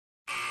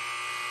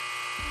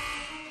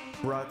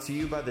Brought to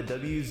you by the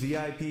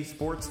WZIP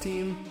sports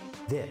team.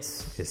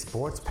 This is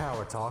Sports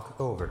Power Talk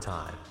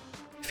Overtime.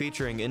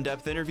 Featuring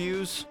in-depth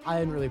interviews. I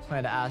didn't really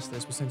plan to ask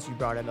this, but since you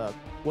brought it up,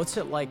 what's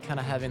it like kind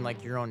of having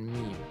like your own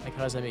meme? Like,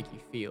 how does that make you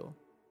feel?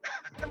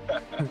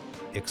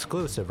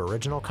 Exclusive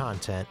original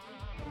content.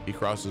 He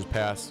crosses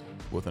paths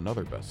with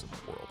another best in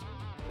the world.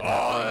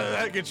 Oh,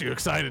 that gets you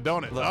excited,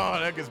 don't it? Oh,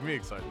 that gets me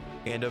excited.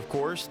 And of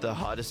course, the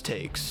hottest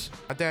takes.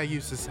 My dad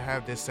used to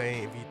have this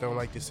saying, if you don't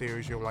like the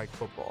series, you don't like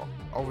football.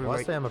 Well,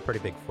 I say I'm a pretty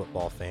big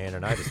football fan,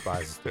 and I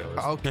despise the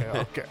Steelers.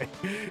 Okay.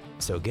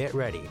 So get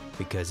ready,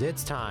 because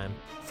it's time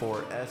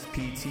for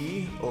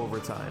SPT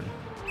Overtime.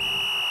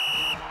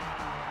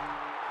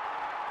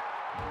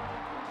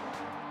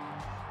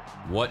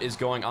 What is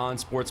going on,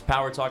 Sports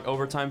Power Talk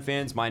Overtime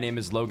fans? My name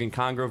is Logan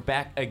Congrove,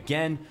 back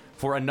again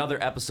for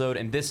another episode,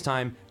 and this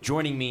time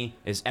joining me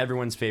is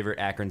everyone's favorite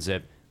Akron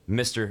Zip,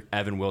 Mr.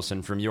 Evan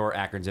Wilson from your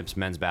Akron Zips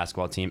men's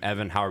basketball team.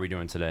 Evan, how are we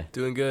doing today?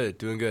 Doing good.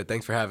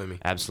 Thanks for having me.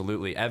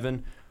 Absolutely.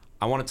 Evan,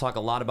 I want to talk a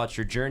lot about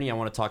your journey. I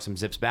want to talk some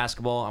Zips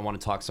basketball. I want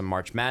to talk some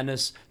March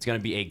Madness. It's going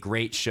to be a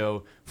great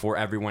show for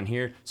everyone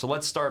here. So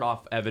let's start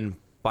off, Evan,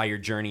 by your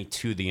journey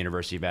to the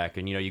University of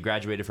Akron. You know, you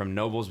graduated from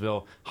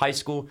Noblesville High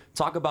School.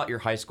 Talk about your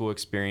high school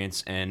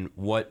experience and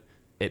what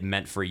it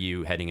meant for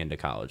you heading into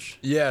college.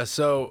 Yeah,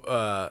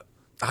 so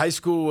high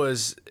school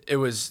was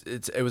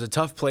a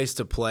tough place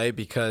to play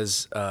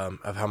because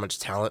of how much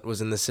talent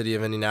was in the city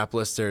of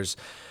Indianapolis.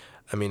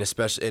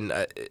 Especially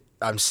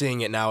I'm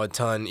seeing it now a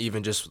ton,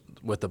 even just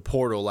with the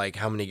portal, like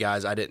how many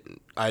guys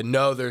I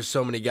know there's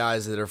so many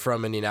guys that are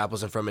from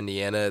Indianapolis and from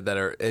Indiana that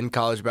are in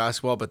college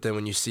basketball, but then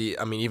when you see,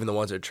 even the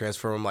ones that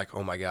transfer, I'm like,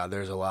 oh my God,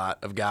 there's a lot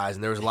of guys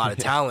and there was a lot of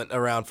talent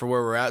around for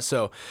where we're at.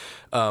 So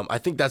I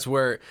think that's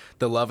where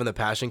the love and the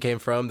passion came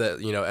from,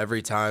 that,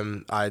 every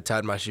time I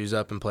tied my shoes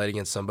up and played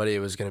against somebody, it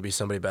was going to be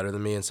somebody better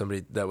than me and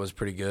somebody that was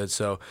pretty good.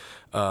 So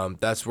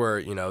that's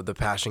where, the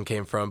passion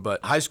came from.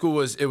 But high school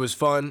was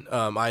fun.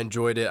 I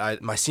enjoyed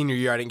it. My senior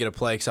year, I didn't get to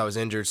play because I was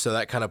injured. So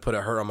that kind of put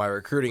a hurt on my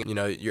recruiting.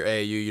 Your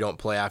AAU, you don't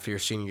play after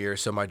your senior year.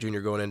 So my junior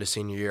going into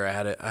senior year, I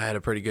had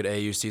a pretty good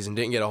AAU season.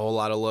 Didn't get a whole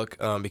lot of look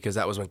because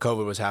that was when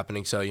COVID was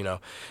happening. So,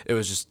 it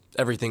was just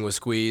everything was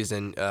squeezed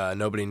and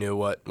nobody knew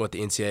what the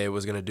NCAA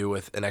was going to do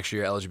with an extra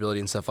year eligibility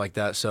and stuff like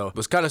that. So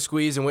was kind of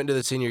squeezed and went into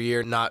the senior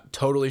year not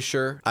totally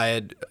sure. I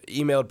had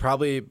emailed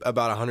probably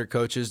about 100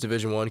 coaches,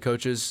 Division I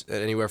coaches,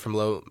 anywhere from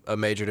low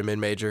major to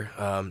mid-major.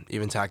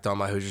 Even tacked on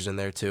my Hoosiers in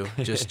there too,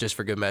 just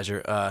for good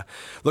measure.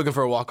 Looking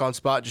for a walk-on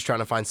spot, just trying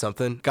to find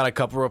something. Got a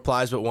couple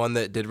replies, but one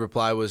that did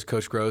reply was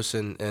Coach Gross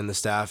and the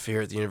staff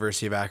here at the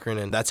University of Akron,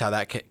 and that's how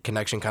that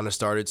connection kind of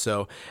started.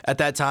 So at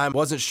that time,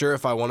 wasn't sure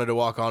if I wanted to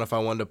walk on, if I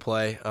wanted to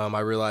play. I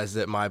realized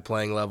that my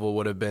playing level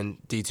would have been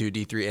D2,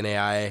 D3,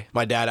 NAIA.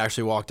 My dad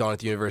actually walked on at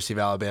the University of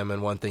Alabama,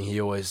 and one thing he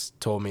always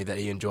told me that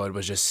he enjoyed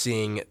was just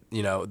seeing,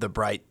 the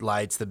bright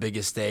lights, the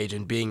biggest stage,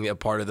 and being a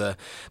part of the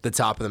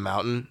top of the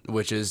mountain,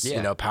 which is,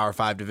 Power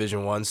 5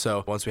 Division I.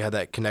 So once we had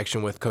that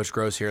connection with Coach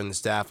Gross here and the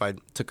staff, I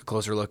took a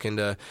closer look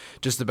into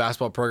just the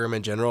basketball program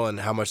in general and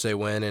how much they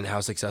win and how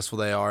successful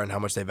they are and how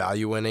much they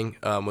value winning.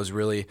 Was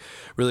really,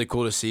 really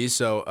cool to see.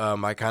 So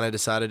I kind of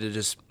decided to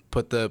just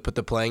put the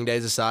playing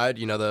days aside,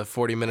 the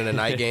 40 minutes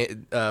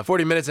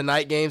a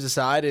night games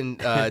aside, and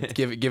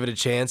give it a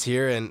chance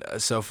here. And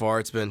so far,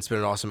 it's been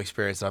an awesome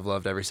experience. And I've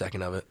loved every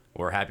second of it.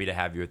 We're happy to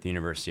have you at the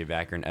University of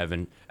Akron,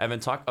 Evan. Evan,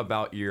 talk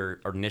about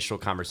your initial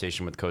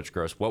conversation with Coach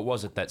Gross. What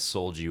was it that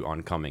sold you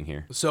on coming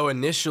here? So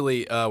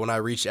initially, when I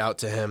reached out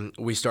to him,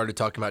 we started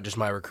talking about just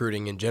my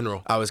recruiting in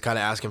general. I was kind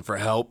of asking for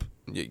help,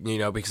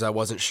 because I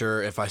wasn't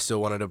sure if I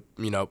still wanted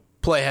to,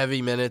 play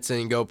heavy minutes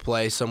and go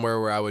play somewhere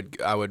where I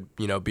would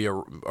be a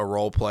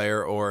role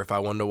player, or if I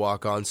wanted to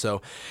walk on.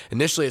 So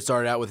initially it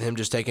started out with him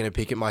just taking a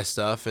peek at my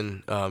stuff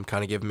and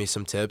kind of giving me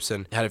some tips,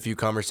 and had a few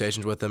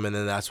conversations with him, and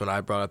then that's when I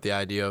brought up the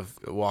idea of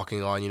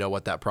walking on,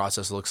 what that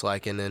process looks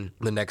like. And then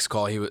the next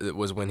call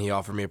was when he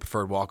offered me a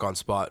preferred walk-on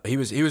spot. He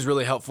was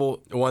really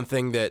helpful. One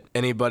thing that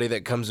anybody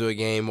that comes to a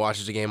game,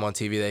 watches a game on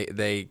TV,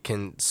 they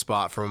can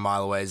spot from a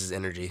mile away is his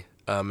energy.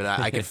 And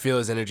I could feel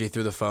his energy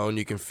through the phone.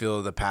 You can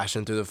feel the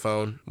passion through the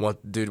phone.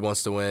 Dude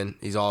wants to win.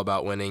 He's all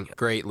about winning.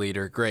 Great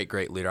leader. Great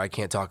leader. I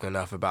can't talk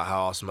enough about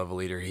how awesome of a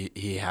leader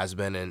he has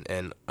been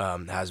and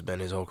has been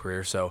his whole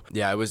career. So,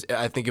 yeah,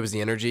 I think it was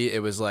the energy.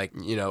 It was like,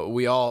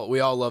 we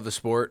all love the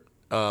sport.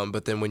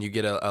 But then when you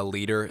get a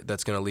leader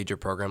that's going to lead your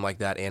program like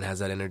that and has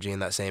that energy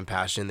and that same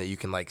passion that you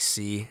can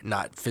see,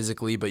 not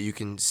physically, but you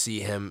can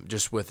see him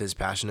just with his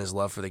passion, his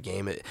love for the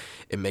game, it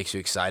makes you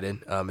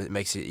excited. It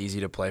makes it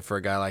easy to play for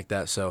a guy like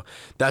that. So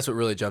that's what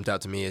really jumped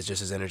out to me, is just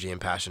his energy and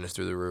passion is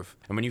through the roof.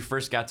 And when you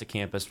first got to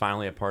campus,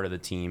 finally a part of the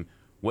team,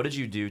 What did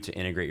you do to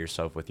integrate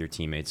yourself with your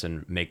teammates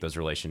and make those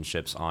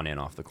relationships on and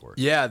off the court?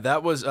 Yeah,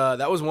 that was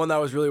one that I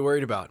was really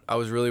worried about. I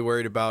was really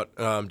worried about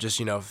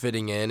just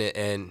fitting in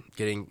and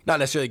not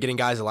necessarily getting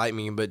guys to like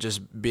me, but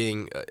just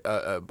being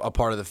a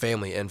part of the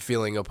family and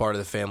feeling a part of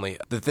the family.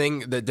 The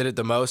thing that did it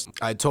the most,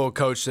 I told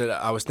Coach that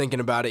I was thinking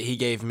about it. He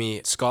gave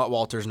me Scott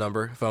Walter's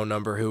phone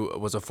number, who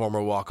was a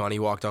former walk-on. He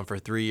walked on for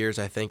 3 years,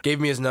 I think. Gave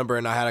me his number,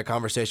 and I had a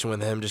conversation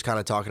with him, just kind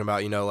of talking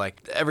about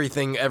like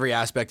everything, every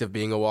aspect of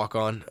being a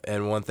walk-on.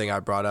 And one thing I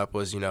brought up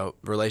was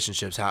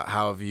relationships.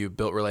 How have you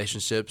built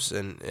relationships,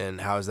 and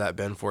how has that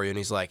been for you? And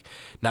he's like,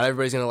 not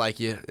everybody's gonna like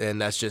you,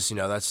 and that's just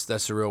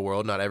that's the real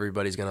world. Not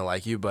everybody's gonna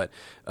like you, but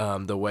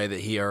the way that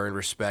he earned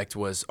respect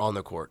was on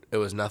the court. It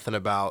was nothing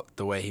about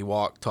the way he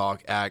walked,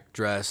 talk, act,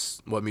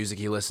 dress, what music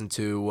he listened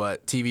to,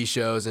 what TV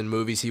shows and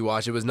movies he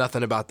watched. It was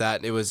nothing about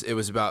that. It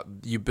was about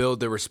you build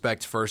the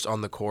respect first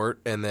on the court,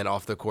 and then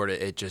off the court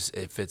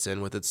it fits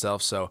in with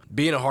itself. So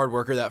being a hard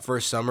worker that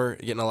first summer,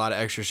 getting a lot of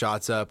extra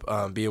shots up,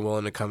 being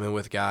willing to come in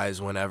with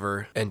guys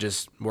whenever, and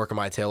just working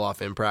my tail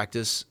off in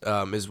practice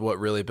is what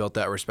really built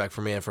that respect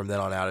for me. And from then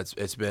on out,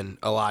 it's been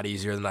a lot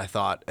easier than I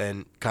thought,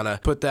 and kind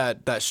of put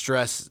that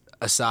stress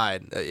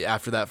aside.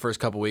 After that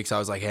first couple weeks, I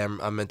was like, hey,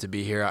 I'm meant to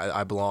be here.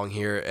 I belong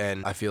here,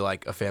 and I feel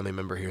like a family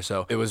member here.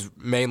 So it was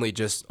mainly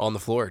just on the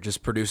floor,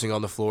 just producing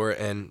on the floor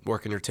and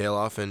working your tail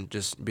off and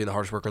just being the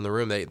hardest worker in the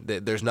room.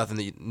 There's nothing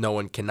that no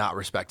one cannot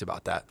respect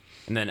about that.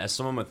 And then as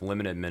someone with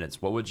limited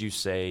minutes, what would you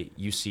say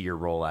you see your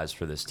role as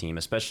for this team,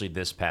 especially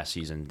this past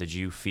season? Did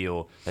you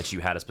feel that you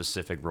had a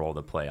specific role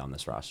to play on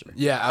this roster?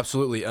 Yeah,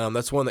 absolutely.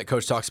 That's one that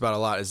Coach talks about a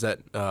lot, is that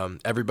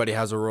everybody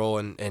has a role,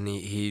 and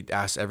he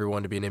asks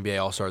everyone to be an NBA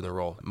All-Star in their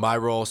role. My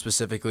role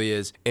specifically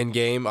is in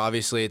game.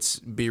 Obviously, it's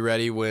be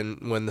ready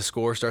when the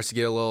score starts to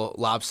get a little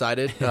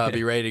lopsided.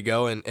 Be ready to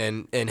go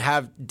and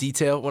have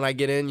detail when I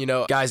get in.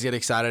 Guys get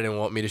excited and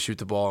want me to shoot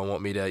the ball and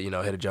want me to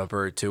hit a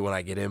jumper or two when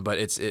I get in.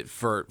 But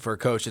for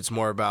Coach, it's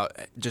more about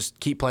just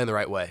keep playing the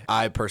right way.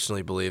 I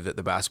personally believe that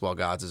the basketball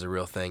gods is a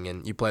real thing,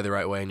 and you play the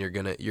right way, and you're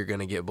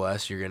gonna get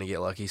blessed. You're gonna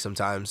get lucky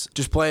sometimes.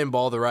 Just playing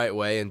ball the right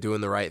way and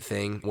doing the right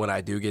thing when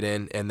I do get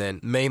in, and then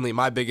mainly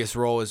my biggest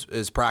role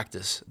is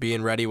practice,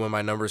 being ready when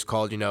my number's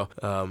called.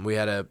 We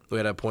had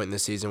a point in the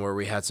season where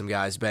we had some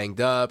guys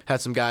banged up,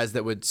 had some guys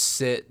that would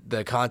sit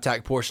the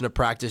contact portion of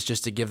practice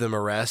just to give them a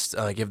rest,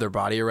 give their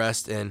body a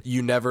rest. And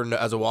you never know,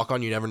 as a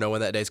walk-on, you never know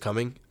when that day's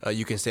coming.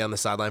 You can stay on the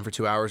sideline for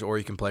 2 hours, or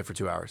you can play for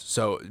 2 hours.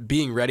 So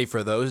being ready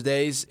for those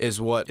days is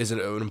what is an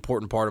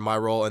important part of my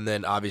role. And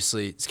then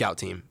obviously scout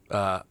team.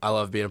 I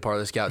love being a part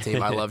of the scout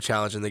team. I love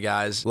challenging the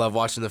guys. Love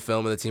watching the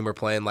film of the team we're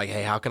playing. Like,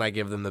 hey, how can I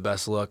give them the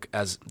best look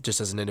as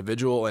an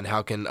individual, and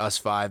how can us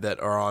five that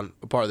are on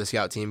a part of the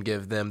scout team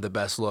give them the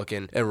best look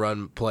and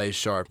run plays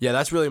sharp? Yeah,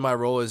 that's really my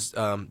role, is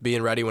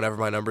being ready whenever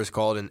my number is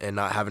called, and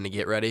not having to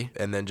get ready,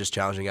 and then just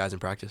challenging guys in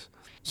practice.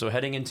 So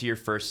heading into your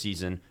first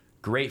season,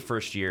 great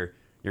first year.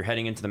 You're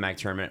heading into the MAC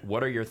tournament.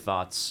 What are your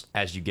thoughts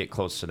as you get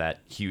close to that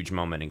huge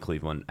moment in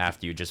Cleveland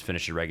after you just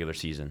finished your regular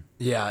season?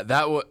 Yeah,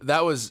 that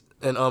was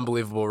an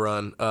unbelievable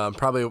run.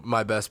 Probably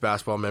my best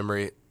basketball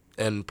memory,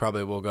 and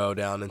probably will go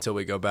down until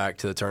we go back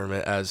to the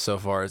tournament, as so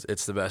far as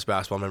it's the best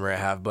basketball memory I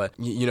have. But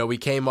we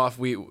came off,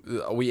 we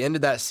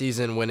ended that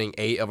season winning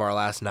 8 of our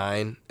last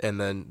 9,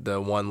 and then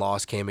the one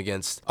loss came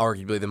against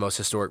arguably the most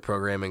historic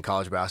program in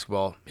college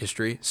basketball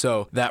history.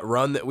 So that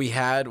run that we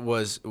had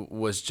was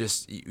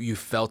just, you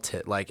felt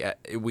it. Like,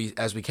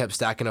 as we kept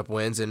stacking up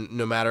wins, and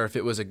no matter if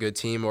it was a good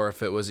team or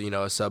if it was a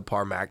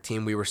subpar MAC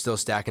team, we were still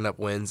stacking up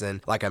wins.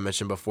 And like I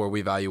mentioned before,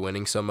 we value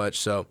winning so much.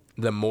 So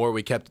the more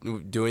we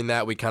kept doing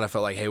that, we kind of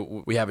felt like, hey,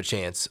 we have a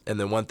chance. And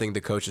then one thing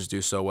the coaches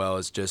do so well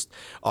is just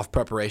off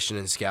preparation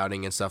and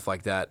scouting and stuff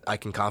like that. I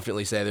can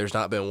confidently say there's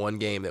not been one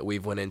game that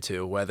we've went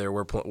into, whether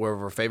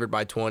we're favored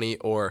by 20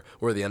 or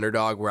we're the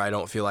underdog, where I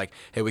don't feel like,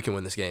 hey, we can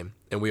win this game,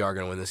 and we are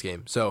going to win this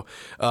game. So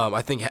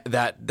I think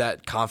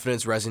that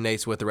confidence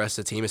resonates with the rest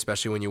of the team,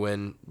 especially when you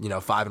win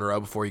 5 in a row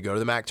before you go to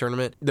the MAC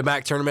tournament. The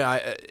MAC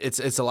tournament,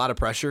 it's a lot of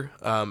pressure.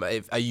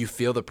 You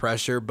feel the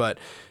pressure, but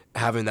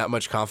having that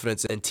much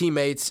confidence in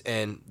teammates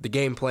and the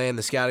game plan,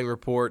 the scouting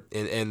report,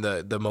 and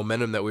the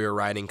momentum that we were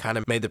riding kind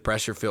of made the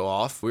pressure feel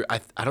off.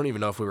 I don't even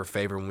know if we were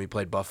favored when we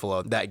played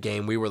Buffalo. That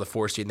game, we were the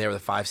 4 seed and they were the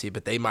 5 seed,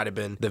 but they might have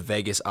been the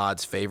Vegas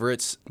odds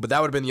favorites. But that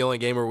would have been the only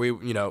game where we,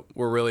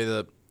 were really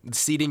the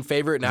seeding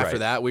favorite, and after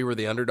that we were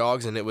the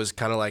underdogs, and it was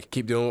kind of like,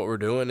 keep doing what we're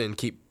doing and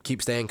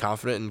keep staying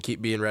confident and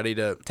keep being ready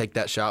to take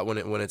that shot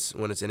when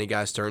it's any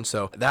guy's turn.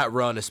 So that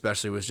run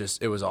especially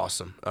it was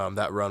awesome.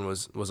 That run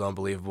was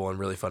unbelievable and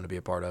really fun to be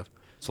a part of.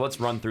 So let's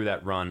run through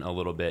that run a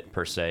little bit,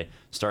 per se,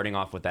 starting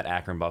off with that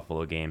Akron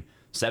Buffalo game.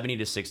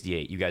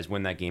 70-68, you guys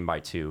win that game by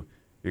 2.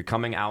 You're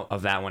coming out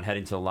of that one,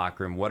 heading to the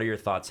locker room. What are your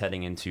thoughts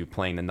heading into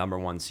playing the number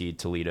 1 seed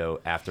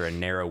Toledo after a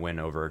narrow win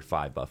over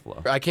 5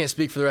 Buffalo? I can't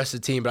speak for the rest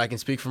of the team, but I can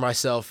speak for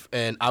myself,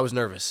 and I was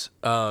nervous.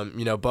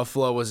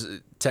 Buffalo was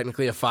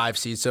technically a 5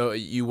 seed, so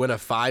you win a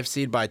 5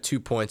 seed by 2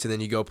 points, and then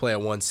you go play a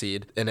 1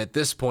 seed. And at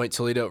this point,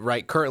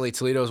 currently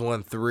Toledo's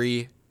won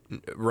 3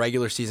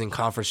 regular season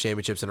conference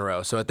championships in a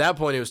row. So at that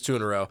point, it was 2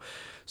 in a row.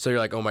 So you're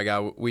like, oh my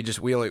God,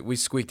 we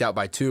squeaked out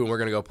by 2, and we're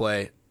gonna go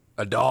play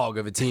a dog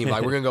of a team.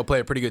 Like, we're gonna go play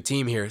a pretty good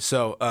team here.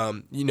 So,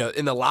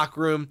 in the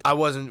locker room,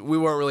 we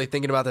weren't really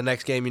thinking about the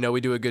next game. We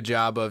do a good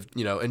job of,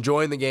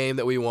 enjoying the game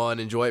that we won,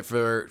 enjoy it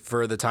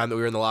for the time that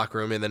we were in the locker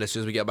room. And then as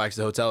soon as we get back to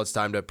the hotel, it's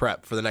time to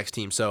prep for the next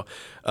team. So,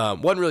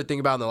 wasn't really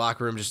thinking about it in the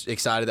locker room, just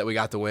excited that we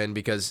got the win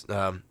because,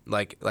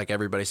 like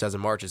everybody says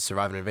in March, it's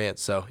survive in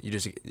advance. So you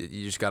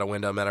just got to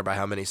win, doesn't matter by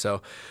how many.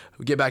 So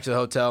we get back to the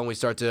hotel and we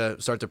start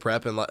to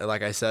prep. And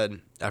like I said,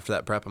 after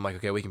that prep, I'm like,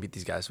 okay, we can beat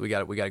these guys. We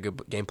got a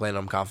good game plan, and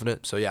I'm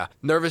confident. So yeah,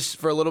 nervous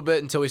for a little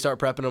bit until we start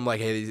prepping. I'm like,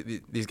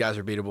 hey, these guys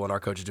are beatable, and our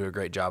coaches do a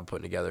great job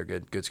putting together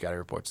good scouting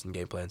reports and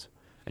game plans.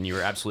 And you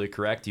were absolutely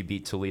correct. You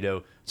beat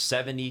Toledo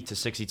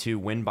 70-62,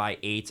 win by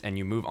 8, and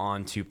you move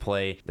on to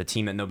play the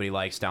team that nobody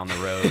likes down the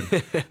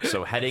road.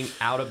 So heading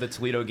out of the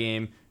Toledo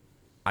game,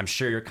 I'm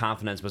sure your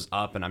confidence was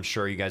up, and I'm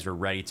sure you guys were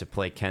ready to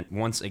play Kent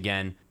once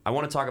again. I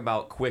want to talk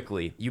about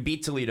quickly, you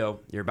beat Toledo,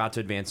 you're about to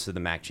advance to the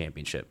MAC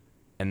championship,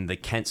 and the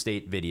Kent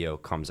State video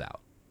comes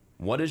out.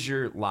 What is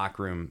your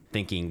locker room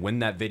thinking when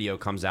that video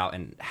comes out,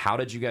 and how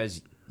did you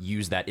guys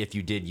use that, if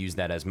you did use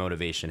that as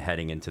motivation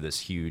heading into this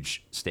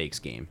huge stakes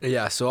game?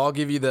 Yeah, so I'll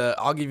give you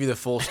the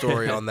full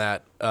story on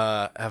that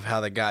of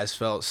how the guys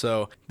felt.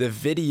 So the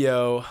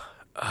video,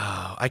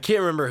 I can't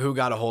remember who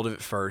got a hold of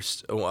it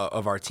first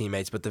of our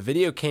teammates, but the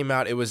video came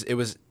out. It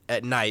was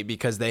at night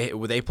because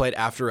they played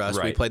after us.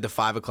 Right. We played the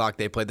 5 o'clock.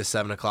 They played the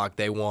 7 o'clock.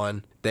 They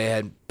won. They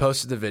had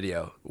posted the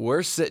video.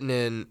 We're sitting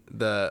in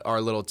our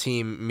little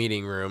team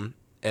meeting room,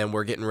 and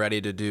we're getting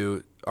ready to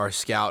do our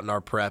scout and our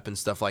prep and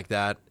stuff like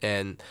that.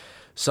 And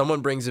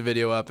someone brings a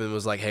video up and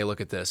was like, hey,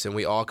 look at this. And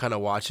we all kind of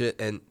watch it.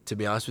 And to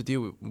be honest with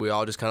you, we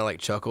all just kind of like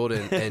chuckled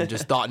and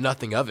just thought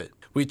nothing of it.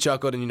 We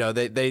chuckled, and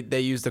they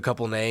used a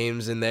couple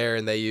names in there,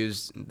 and they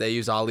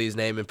used Ali's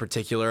name in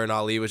particular, and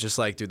Ali was just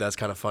like, dude, that's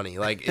kind of funny.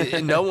 Like,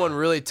 no one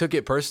really took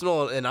it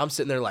personal, and I'm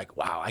sitting there like,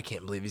 wow, I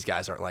can't believe these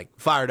guys aren't like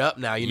fired up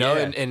now,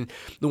 Yeah. and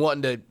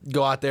wanting to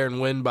go out there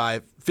and win by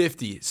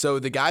 50. So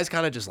the guys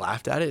kind of just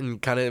laughed at it and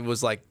kind of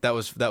was like, that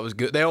was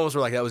good. They almost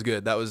were like, that was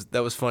good. That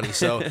was funny.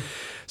 So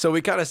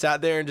we kind of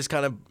sat there and just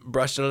kind of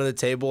brushed it under the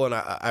table, and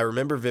I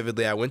remember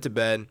vividly, I went to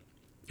bed.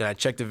 And I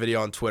checked the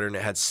video on Twitter, and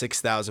it had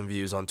 6,000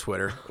 views on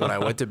Twitter when I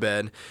went to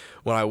bed.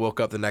 When I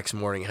woke up the next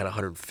morning, it had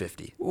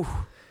 150. Ooh.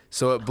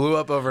 So it blew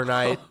up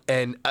overnight,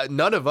 and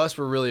none of us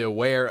were really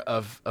aware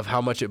of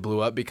how much it blew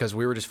up because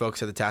we were just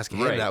focused at the task at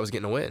hand, Right. and that was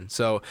getting a win.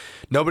 So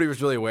nobody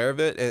was really aware of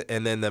it,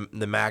 and then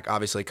the MAC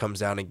obviously comes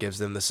down and gives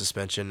them the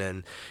suspension,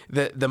 and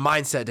the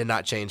mindset did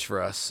not change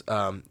for us.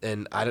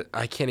 And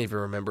I can't even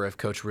remember if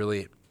Coach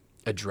really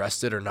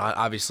addressed it or not.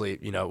 Obviously,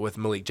 with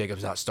Malik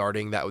Jacobs not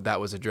starting,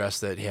 that was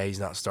addressed that, yeah, he's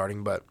not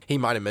starting, but he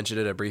might have mentioned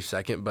it a brief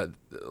second. But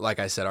like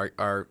I said,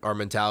 our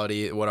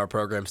mentality, what our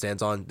program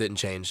stands on, didn't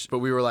change. But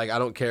we were like, I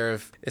don't care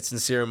if it's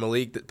Sincere and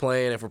Malik that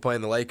playing, if we're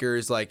playing the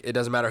Lakers, like, it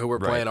doesn't matter who we're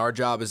playing. Our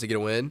job is to get a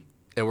win,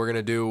 and we're going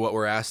to do what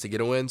we're asked to get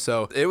a win.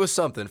 So it was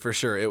something for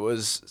sure. It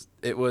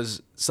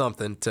was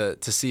something to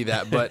see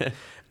that, but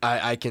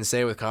I can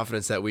say with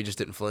confidence that we just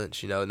didn't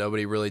flinch.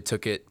 Nobody really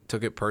took it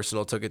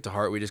personal, took it to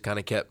heart. We just kind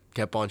of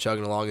kept on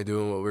chugging along and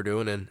doing what we're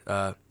doing, and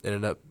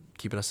ended up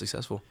keeping us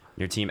successful.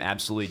 Your team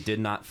absolutely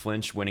did not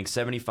flinch, winning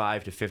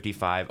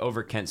 75-55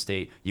 over Kent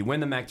State. You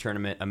win the MAC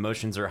tournament.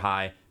 Emotions are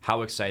high.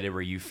 How excited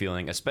were you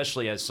feeling,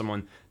 especially as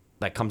someone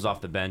that comes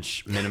off the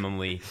bench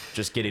minimally,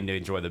 just getting to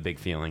enjoy the big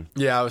feeling?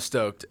 Yeah, I was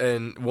stoked.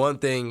 And one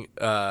thing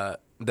that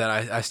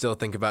I still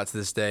think about to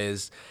this day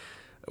is,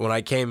 when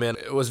I came in,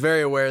 I was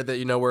very aware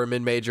that, we're a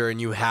mid-major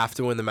and you have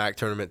to win the MAC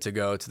tournament to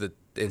go to the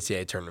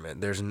NCAA tournament.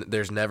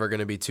 There's never going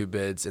to be 2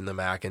 bids in the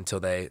MAC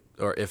until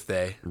if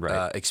they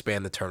Right.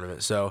 expand the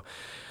tournament. So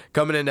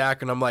coming into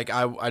Akron, I'm like,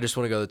 I just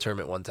want to go to the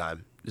tournament one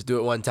time. Just do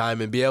it one time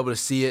and be able to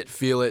see it,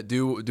 feel it,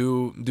 do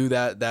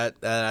that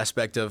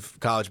aspect of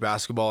college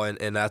basketball,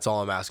 and that's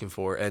all I'm asking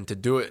for. And to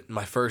do it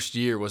my first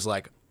year was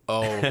like,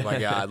 oh my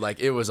God,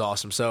 like, it was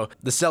awesome. So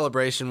the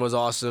celebration was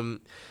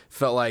awesome.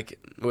 Felt like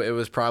it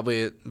was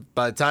probably,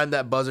 by the time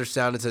that buzzer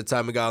sounded to the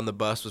time we got on the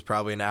bus, was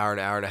probably an hour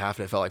and a half,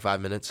 and it felt like 5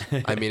 minutes.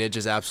 I mean, it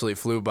just absolutely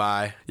flew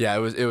by. Yeah,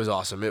 it was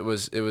awesome. It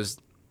was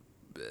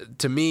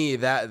to me,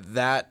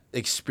 that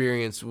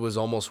experience was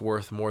almost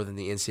worth more than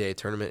the NCAA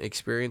tournament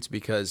experience,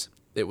 because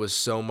it was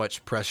so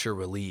much pressure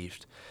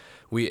relieved.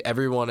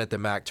 Everyone at the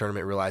MAC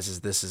tournament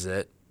realizes this is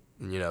it.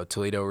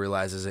 Toledo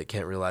realizes it,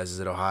 Kent realizes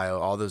it, Ohio,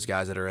 all those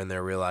guys that are in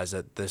there realize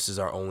that this is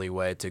our only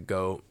way to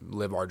go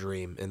live our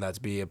dream, and that's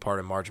be a part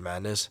of March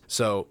Madness.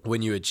 So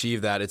when you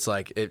achieve that, it's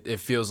like, it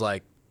feels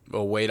like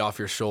a weight off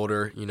your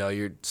shoulder.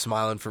 You're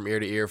smiling from ear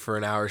to ear for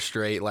an hour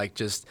straight. Like,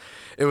 just,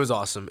 it was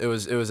awesome. It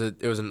was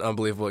an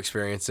unbelievable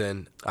experience,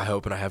 and I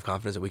hope and I have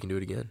confidence that we can do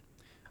it again.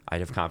 I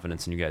have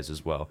confidence in you guys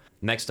as well.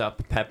 Next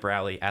up, pep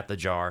rally at the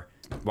Jar.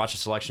 Watch the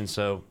selection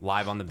show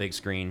live on the big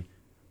screen.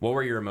 What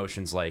were your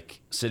emotions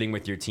like sitting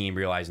with your team,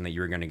 realizing that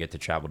you were going to get to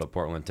travel to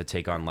Portland to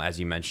take on, as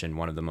you mentioned,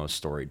 one of the most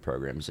storied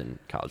programs in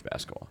college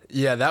basketball?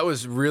 Yeah, that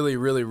was really,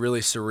 really, really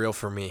surreal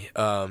for me.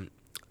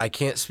 I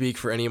can't speak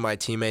for any of my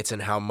teammates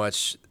and how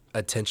much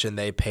attention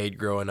they paid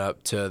growing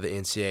up to the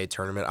NCAA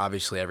tournament.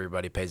 Obviously,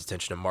 everybody pays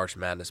attention to March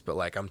Madness, but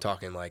like I'm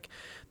talking like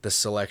the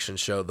selection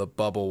show, the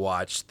bubble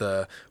watch,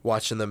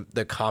 watching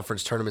the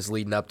conference tournaments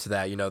leading up to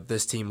that. You know,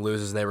 this team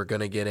loses and they were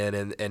going to get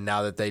in, and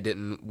now that they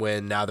didn't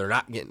win, now they're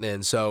not getting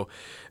in. So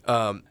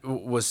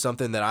was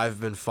something that I've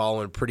been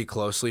following pretty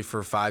closely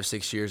for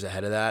 5-6 years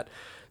ahead of that.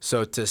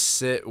 So to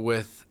sit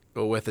with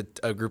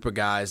a group of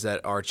guys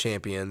that are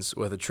champions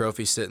with a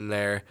trophy sitting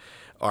there,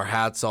 our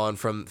hats on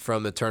from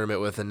the tournament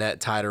with a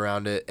net tied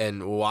around it,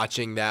 and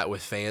watching that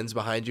with fans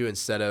behind you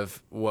instead of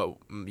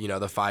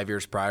the 5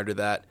 years prior to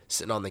that,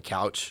 sitting on the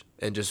couch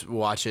and just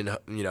watching,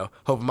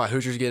 hoping my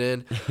Hoosiers get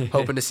in,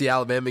 hoping to see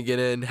Alabama get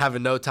in,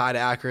 having no tie to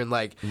Akron,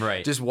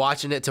 just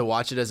watching it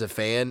as a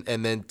fan,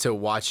 and then to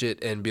watch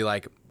it and be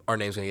like, our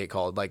name's going to get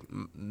called. Like,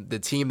 the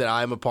team that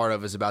I'm a part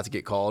of is about to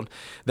get called.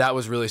 That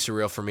was really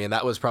surreal for me, and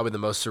that was probably the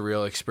most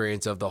surreal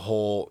experience of the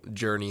whole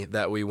journey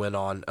that we went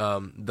on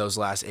those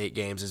last 8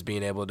 games, is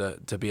being able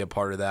to be a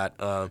part of that.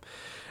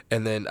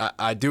 And then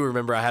I do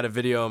remember I had a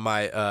video on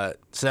my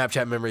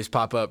Snapchat memories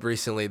pop up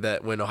recently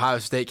that when Ohio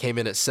State came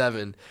in at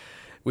 7,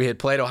 we had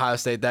played Ohio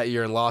State that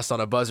year and lost on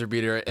a buzzer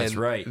beater. And that's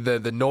right.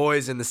 The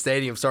noise in the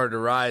stadium started to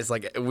rise.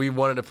 Like, we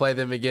wanted to play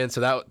them again,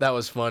 so that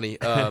was funny.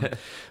 But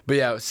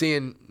yeah,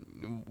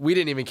 we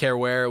didn't even care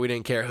where, we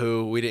didn't care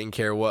who, we didn't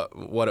care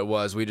what it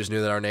was. We just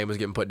knew that our name was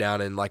getting put down,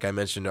 and like I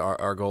mentioned,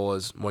 our goal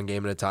is one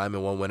game at a time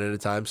and one win at a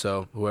time.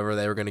 So whoever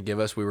they were going to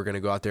give us, we were going to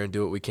go out there and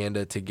do what we can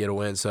to get a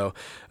win. So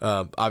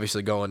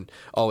obviously going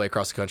all the way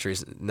across the country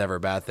is never a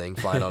bad thing.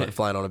 Flying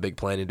on a big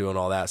plane and doing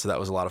all that. So that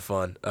was a lot of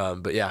fun.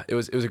 But yeah, it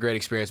was a great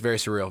experience. Very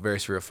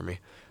surreal for me.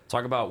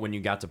 Talk about when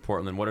you got to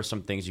Portland. What are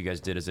some things you guys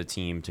did as a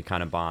team to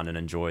kind of bond and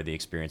enjoy the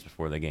experience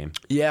before the game?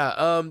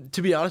 Yeah,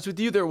 to be honest with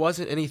you, there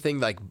wasn't anything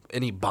like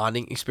any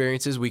bonding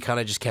experiences. We kind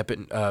of just kept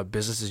it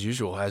business as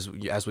usual, as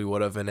we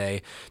would have in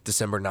a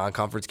December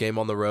non-conference game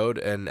on the road,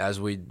 and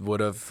as we would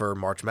have for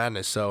March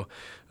Madness. So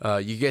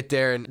you get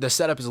there, and the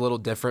setup is a little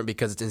different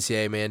because it's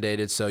NCAA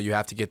mandated. So you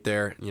have to get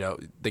there. You know,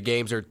 the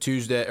games are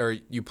Tuesday, or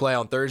you play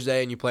on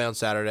Thursday and you play on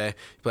Saturday.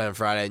 You play on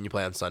Friday and you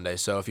play on Sunday.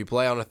 So if you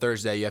play on a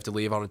Thursday, you have to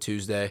leave on a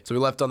Tuesday. So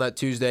we left on that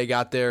Tuesday,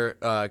 got there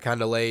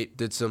kind of late,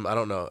 did some, I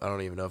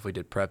don't even know if we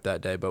did prep that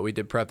day, but we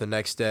did prep the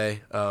next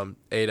day,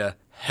 ate a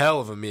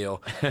hell of a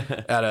meal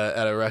at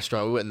a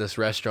restaurant. We went in this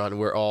restaurant, and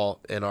we're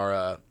all in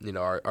our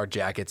our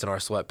jackets and our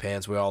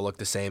sweatpants. We all look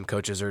the same.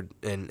 Coaches are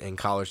in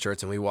collared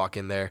shirts, and we walk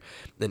in there,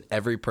 and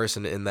every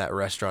person in that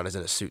restaurant is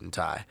in a suit and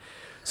tie.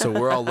 So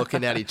we're all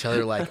looking at each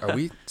other like, are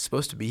we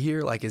supposed to be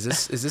here? Like, is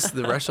this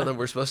the restaurant that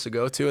we're supposed to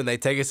go to? And they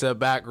take us to a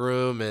back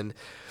room and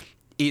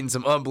eating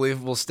some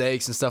unbelievable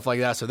steaks and stuff like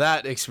that. So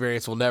that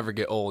experience will never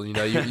get old. You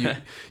know,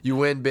 you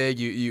win big,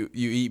 you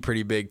eat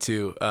pretty big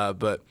too.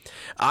 But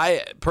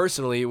I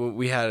personally,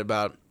 we had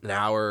about an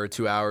hour or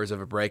 2 hours of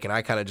a break, and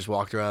I kind of just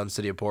walked around the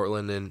city of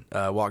Portland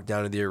and walked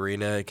down to the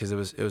arena because it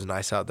was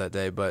nice out that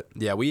day. But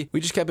yeah, we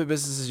just kept it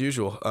business as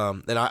usual.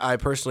 And I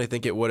personally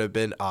think it would have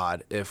been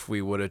odd if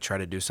we would have tried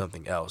to do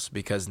something else,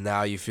 because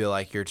now you feel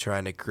like you're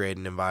trying to create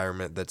an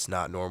environment that's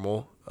not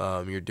normal.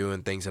 You're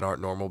doing things that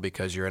aren't normal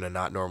because you're in a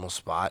not normal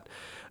spot.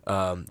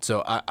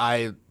 So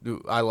I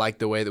like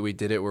the way that we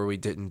did it, where we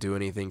didn't do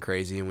anything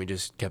crazy and we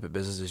just kept it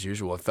business as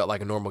usual. It felt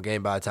like a normal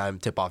game by the time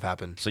tip-off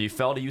happened. So you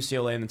fell to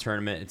UCLA in the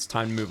tournament. It's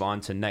time to move on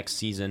to next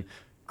season.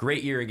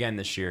 Great year again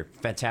this year.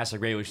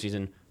 Fantastic regular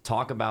season.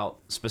 Talk about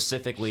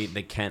specifically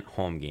the Kent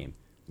home game.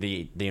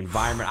 The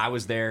environment. I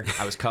was there.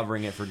 I was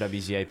covering it for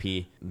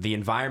WZIP. The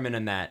environment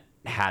in that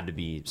had to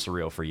be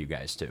surreal for you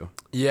guys too.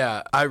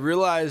 Yeah, I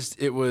realized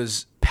it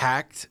was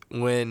packed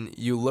when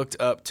you looked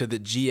up to the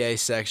GA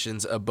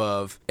sections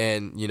above,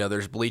 and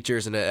there's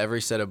bleachers, and at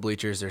every set of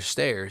bleachers there's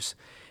stairs,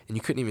 and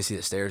you couldn't even see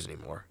the stairs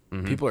anymore.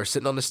 Mm-hmm. People are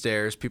sitting on the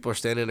stairs, people are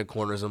standing in the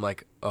corners. I'm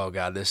like, oh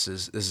god, this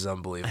is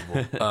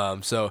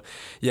unbelievable. So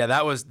yeah,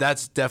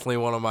 that's definitely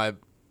one of my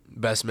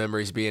best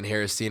memories being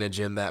here, is seeing a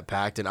gym that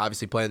packed, and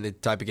obviously playing the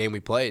type of game we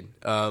played.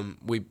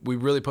 We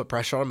really put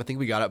pressure on them. I think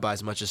we got up by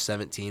as much as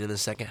 17 in the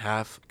second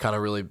half. Kind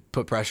of really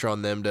put pressure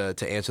on them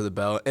to answer the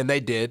bell, and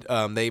they did.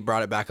 They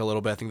brought it back a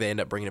little bit. I think they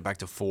ended up bringing it back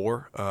to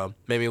 4.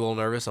 Made me a little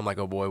nervous. I'm like,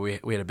 oh boy,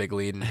 we had a big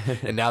lead,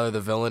 and now they're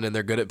the villain, and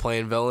they're good at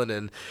playing villain,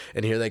 and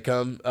here they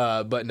come.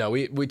 But no,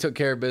 we took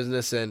care of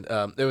business, and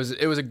it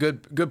was a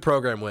good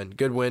program win.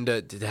 Good win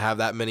to have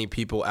that many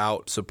people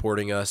out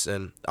supporting us,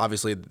 and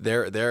obviously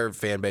their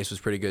fan base was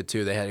pretty good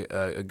too. They had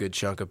a good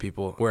chunk of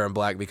people wearing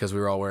black because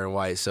we were all wearing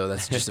white. So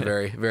that's just a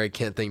very, very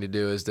Kent thing to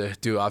do, is to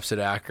do opposite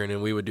of Akron,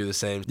 and we would do the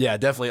same. Yeah,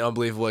 definitely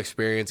unbelievable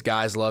experience.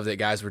 Guys loved it.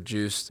 Guys were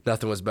juiced.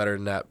 Nothing was better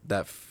than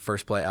that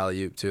first play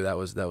alley-oop too. That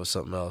was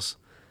something else.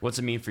 What's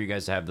it mean for you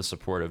guys to have the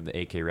support of the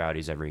AK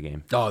Rowdies every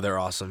game? Oh, they're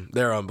awesome.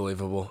 They're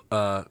unbelievable.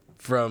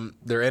 from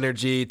their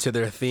energy to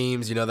their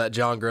themes. You know, that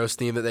John Gross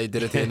theme that they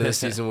did at the end of the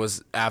season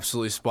was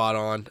absolutely spot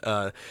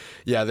on.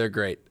 Yeah, they're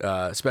great,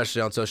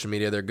 especially on social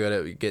media. They're good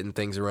at getting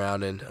things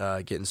around and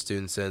getting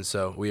students in.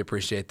 So we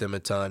appreciate them a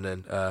ton,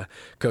 and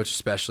Coach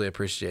especially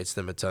appreciates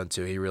them a ton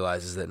too. He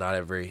realizes that not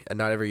every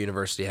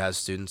university has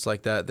students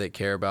like that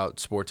care about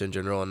sports in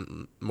general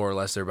and more or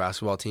less their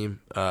basketball team.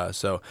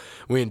 So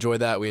we enjoy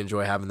that. We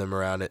enjoy having them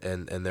around,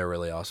 and they're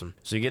really awesome.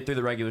 So you get through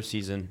the regular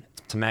season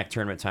to MAC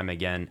tournament time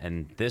again,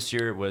 and this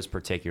year was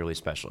particularly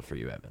special for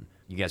you, Evan.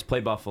 You guys play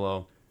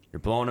Buffalo. You're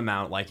blowing them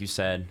out, like you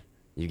said.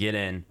 You get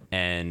in,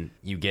 and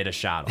you get a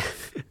shot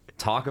off.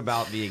 Talk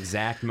about the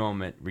exact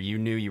moment where you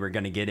knew you were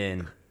going to get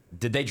in.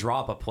 Did they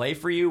draw up a play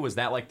for you? Was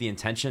that like the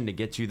intention to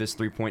get you this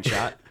 3-point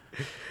shot?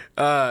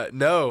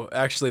 No,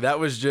 actually, that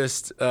was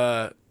just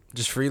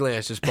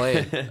freelance, just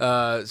playing.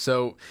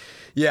 So,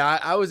 yeah,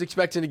 I was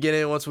expecting to get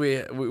in once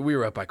we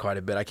were up by quite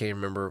a bit. I can't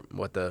remember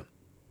what the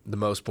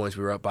most points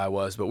we were up by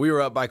was, but we were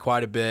up by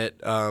quite a bit,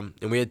 and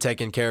we had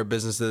taken care of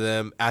business to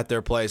them at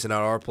their place and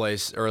not our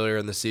place earlier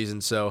in the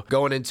season. So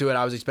going into it,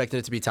 I was expecting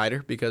it to be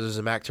tighter because it was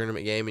a MAC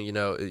tournament game, and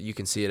you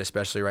can see it,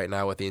 especially right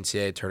now with the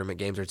NCAA tournament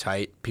games are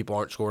tight. People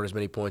aren't scoring as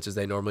many points as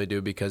they normally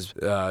do because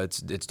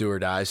it's do or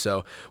die.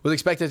 So was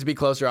expecting it to be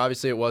closer.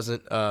 Obviously, it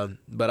wasn't,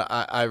 but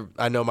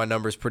I know my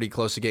number's pretty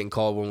close to getting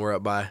called when we're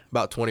up by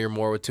about 20 or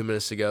more with 2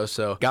 minutes to go.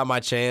 So got my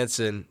chance,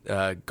 and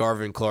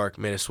Garvin Clark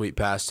made a sweet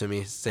pass to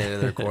me standing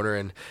in their corner,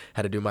 and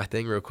had to do my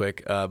thing real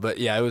quick. But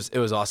yeah, it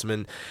was awesome.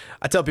 And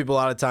I tell people a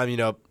lot of the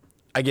time,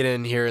 I get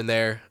in here and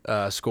there,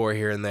 score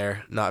here and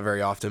there, not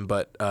very often,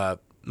 but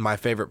my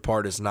favorite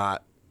part is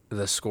not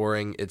the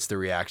scoring, it's the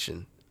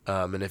reaction.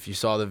 And if you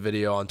saw the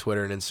video on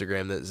Twitter and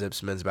Instagram that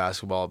Zips men's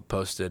basketball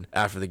posted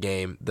after the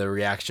game, the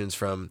reactions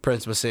from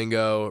Prince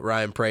Masingo,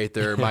 Ryan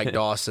Prather, Mike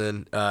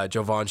Dawson,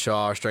 Jovan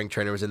Shaw, our strength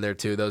trainer, was in there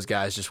too. Those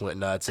guys just went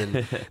nuts,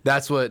 and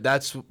those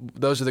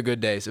are the good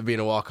days of being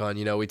a walk-on.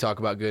 We talk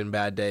about good and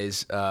bad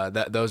days.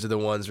 Those are the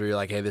ones where you're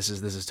like, hey, this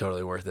is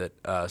totally worth it.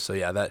 So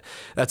yeah,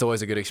 that's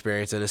always a good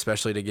experience, and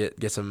especially to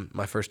get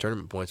my first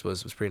tournament points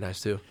was pretty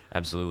nice too.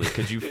 Absolutely.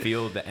 Could you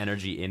feel the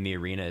energy in the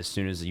arena as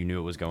soon as you knew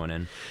it was going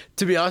in?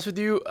 To be honest with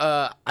you,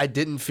 I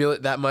didn't feel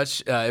it that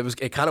much.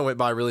 It kind of went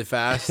by really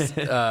fast,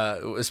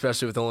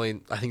 especially with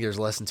I think there's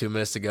less than 2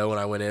 minutes to go when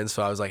I went in.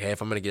 So I was like, hey,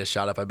 if I'm gonna get a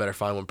shot up, I better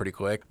find one pretty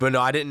quick. But no,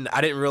 I didn't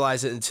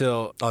realize it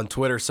until on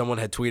Twitter someone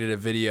had tweeted a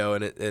video,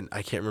 and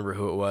I can't remember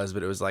who it was,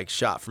 but it was like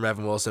shot from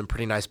Evan Wilson,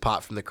 pretty nice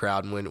pop from the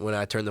crowd. And when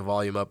I turned the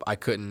volume up, I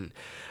couldn't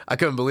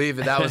believe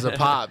that was a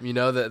pop.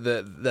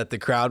 That the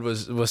crowd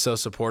was so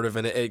supportive,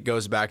 and it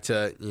goes back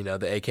to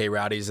the AK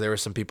Rowdies. There were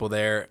some people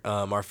there.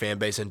 Our fan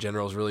base in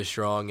general is really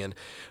strong, and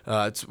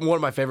it's one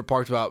of my favorite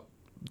parts about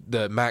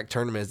the MAC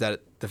tournament is that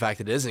the fact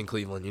that it is in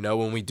Cleveland.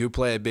 When we do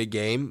play a big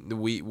game,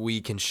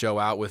 we can show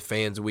out with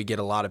fans. We get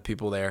a lot of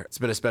people there. It's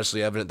been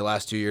especially evident the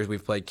last 2 years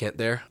we've played Kent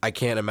there. I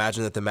can't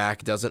imagine that the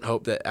MAC doesn't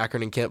hope that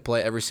Akron and Kent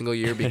play every single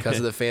year because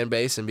of the fan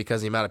base and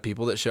because of the amount of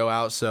people that show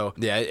out. So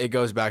yeah, it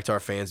goes back to our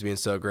fans being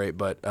so great.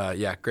 But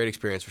yeah, great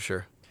experience for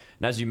sure.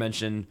 And as you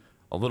mentioned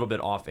a little bit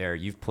off air,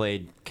 you've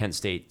played Kent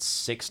State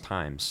 6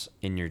 times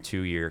in your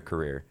 2-year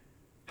career.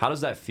 How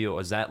does that feel?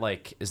 Is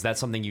that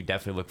something you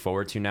definitely look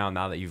forward to now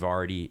that you've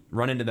already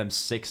run into them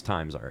 6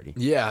 times already?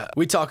 Yeah,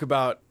 we talk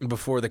about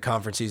before the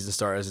conference season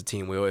starts as a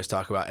team, we always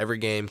talk about every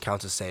game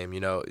counts the same.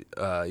 You don't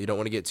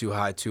want to get too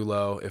high, too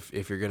low.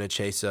 If you're going to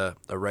chase a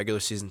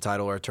regular season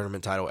title or a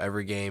tournament title,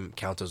 every game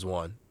counts as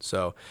one.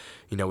 So,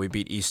 we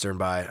beat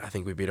Eastern I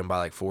think we beat them by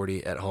like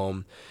 40 at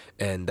home,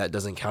 and that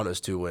doesn't count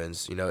as 2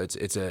 wins.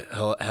 It's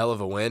a hell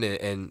of a win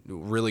and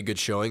really good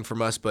showing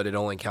from us, but it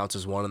only counts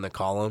as 1 in the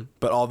column.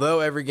 But although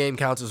every game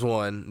counts as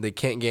 1, the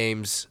Kent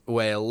games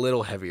weigh a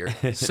little heavier.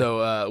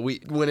 So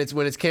when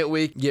it's Kent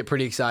week, get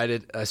pretty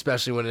excited,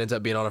 especially when it ends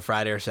up being on a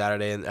Friday or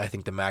Saturday, and I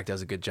think the MAC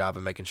does a good job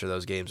of making sure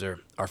those games are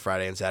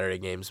Friday and Saturday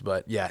games.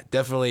 But yeah,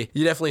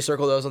 you definitely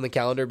circle those on the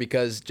calendar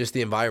because just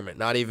the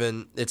environment.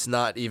 It's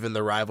not even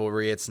the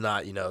rivalry. It's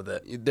not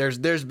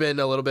there's been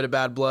a little bit of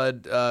bad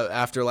blood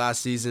after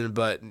last season,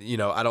 but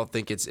I don't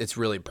think it's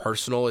really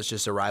personal. It's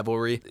just a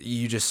rivalry.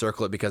 You just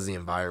circle it because of the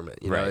environment.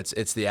 Right.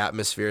 It's the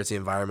atmosphere, it's the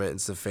environment,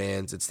 it's the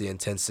fans, it's the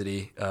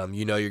intensity.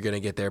 You're going to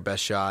get their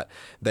best shot.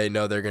 They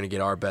know they're going to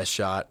get our best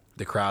shot.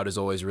 The crowd is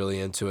always really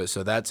into it.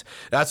 So that's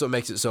what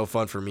makes it so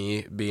fun for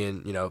me,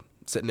 being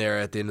sitting there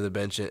at the end of the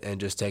bench and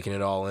just taking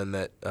it all in.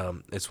 That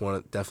it's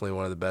definitely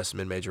one of the best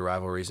mid-major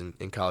rivalries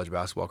in college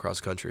basketball across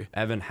the country.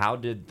 Evan, how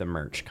did the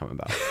merch come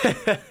about?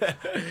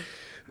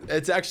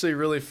 It's actually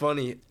really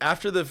funny.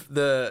 After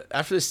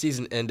the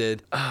season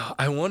ended,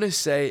 I want to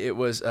say it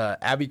was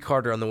Abby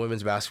Carter on the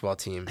women's basketball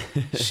team.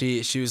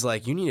 She was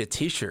like, "You need a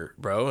T-shirt,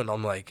 bro," and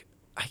I'm like,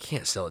 I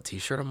can't sell a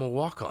T-shirt. I'm a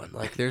walk-on.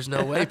 Like, there's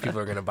no way people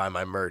are gonna buy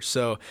my merch.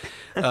 So,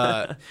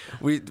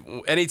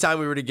 anytime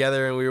we were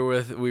together and we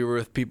were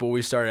with people,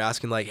 we started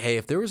asking like, hey,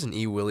 if there was an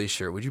E. Willie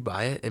shirt, would you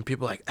buy it? And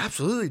people were like,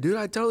 absolutely, dude,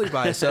 I'd totally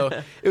buy it. So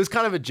it was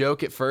kind of a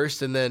joke at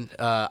first, and then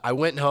I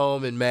went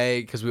home in May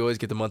because we always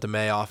get the month of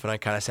May off, and I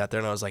kind of sat there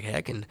and I was like, hey,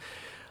 I can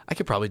I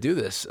could probably do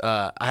this.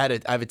 I have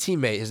a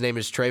teammate. His name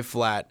is Trey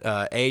Flatt,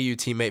 AAU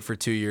teammate for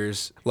 2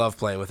 years. Love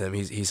playing with him.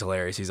 He's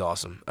hilarious. He's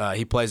awesome.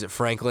 He plays at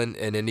Franklin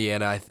in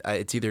Indiana.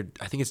 I think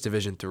it's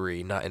Division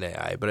III, not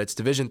NAI, but it's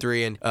Division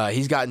III, and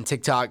he's gotten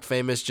TikTok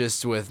famous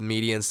just with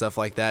media and stuff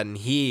like that, and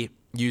he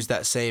used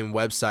that same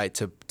website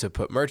to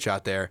put merch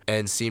out there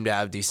and seemed to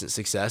have decent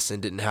success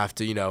and didn't have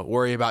to,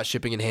 worry about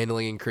shipping and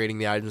handling and creating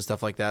the items and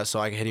stuff like that. So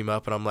I hit him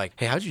up and I'm like,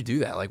 hey, how'd you do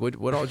that? Like,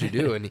 what all did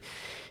you do? And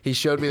he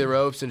showed me the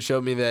ropes and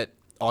showed me that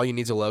all you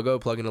need is a logo,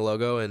 plug in a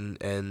logo, and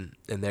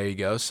there you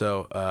go.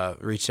 So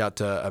reached out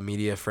to a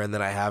media friend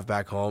that I have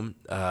back home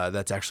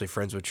that's actually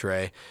friends with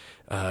Trey.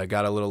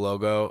 Got a little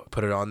logo,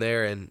 put it on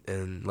there,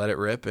 and let it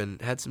rip, and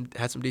had some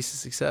decent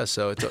success.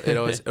 So it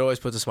always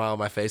puts a smile on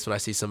my face when I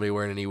see somebody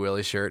wearing an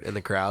E-Willie shirt in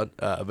the crowd.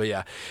 But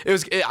yeah,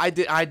 I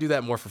do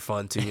that more for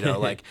fun too.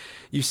 Like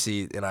you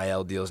see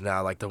NIL deals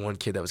now, like the one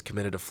kid that was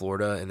committed to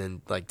Florida and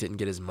then like didn't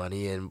get his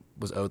money and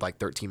was owed like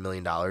 $13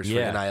 million for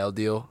an NIL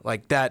deal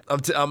like that. I'm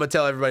gonna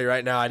tell everybody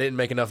right now, I didn't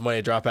make enough money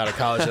to drop out of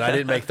college, and I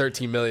didn't make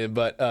 $13 million.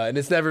 But and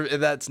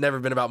that's never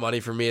been about money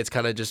for me. It's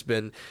kind of just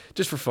been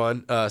for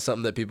fun,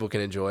 something that people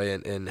can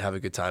enjoy and have a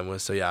good time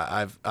with. So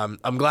yeah,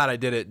 I'm glad I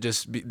did it.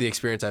 The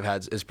experience I've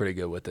had is pretty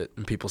good with it,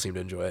 and people seem to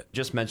enjoy it.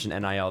 Just mentioned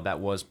NIL.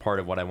 That was part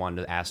of what I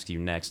wanted to ask you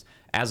next.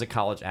 As a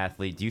college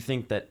athlete, do you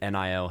think that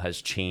NIL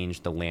has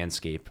changed the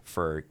landscape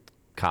for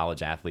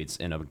college athletes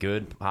in a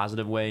good,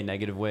 positive way,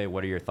 negative way?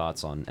 What are your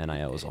thoughts on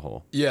NIL as a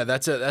whole? Yeah,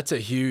 that's a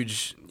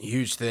huge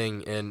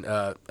thing, and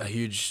a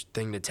huge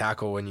thing to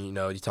tackle when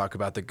you talk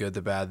about the good,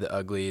 the bad, the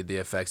ugly, the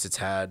effects it's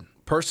had.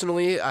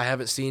 Personally, I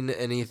haven't seen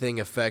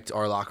anything affect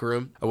our locker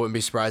room. I wouldn't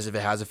be surprised if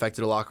it has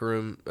affected a locker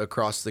room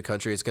across the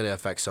country. It's going to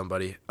affect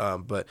somebody.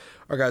 But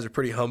our guys are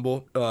pretty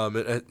humble.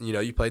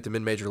 You play at the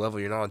mid-major level.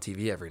 You're not on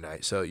TV every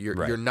night. So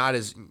you're not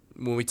as –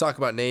 when we talk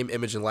about name,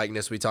 image, and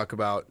likeness, we talk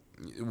about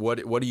what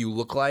do you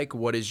look like?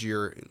 What is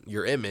your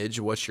image?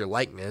 What's your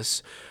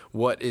likeness?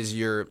 What is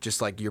your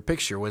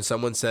picture? When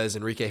someone says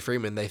Enrique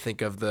Freeman, they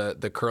think of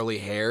the curly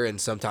hair,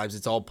 and sometimes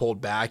it's all pulled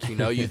back.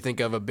 You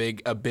think of a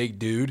big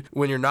dude.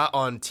 When you're not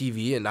on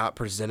TV and not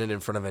presented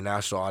in front of a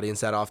national audience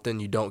that often,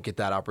 you don't get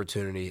that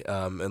opportunity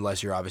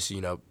unless you're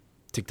obviously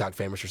TikTok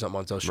famous or something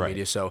on social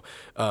media. So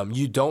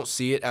you don't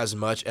see it as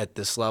much at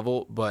this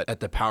level, but at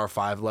the Power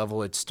 5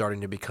 level, it's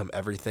starting to become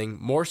everything.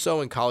 More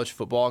so in college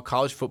football.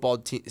 College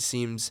football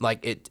seems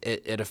like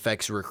it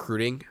affects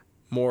recruiting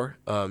more.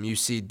 You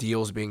see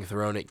deals being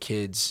thrown at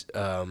kids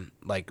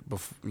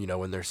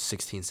when they're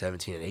 16,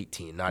 17, and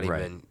 18, not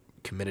even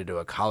committed to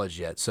a college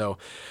yet. So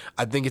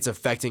I think it's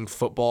affecting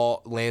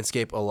football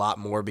landscape a lot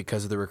more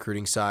because of the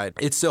recruiting side.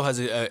 It still has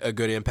a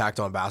good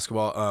impact on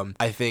basketball.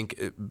 I think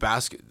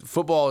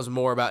football is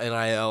more about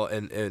NIL,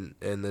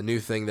 and the new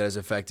thing that has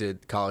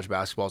affected college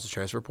basketball is the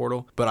transfer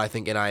portal. But I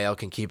think NIL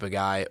can keep a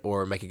guy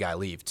or make a guy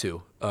leave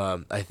too.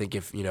 I think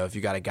if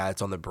you got a guy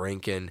that's on the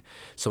brink and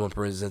someone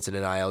presents an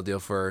NIL deal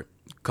for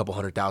a couple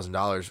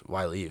 $100,000,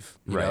 why leave?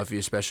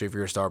 Especially if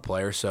you're a star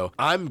player. So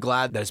I'm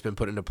glad that it's been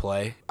put into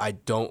play. I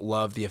don't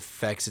love the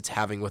effects it's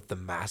having with the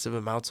massive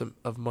amounts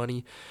of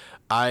money.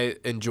 I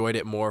enjoyed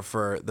it more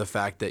for the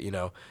fact that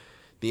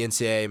the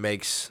NCAA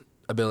makes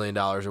 $1 billion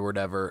or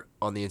whatever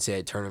on the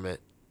NCAA tournament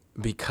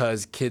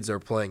because kids are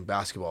playing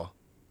basketball.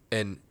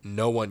 And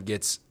no one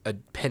gets a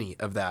penny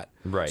of that.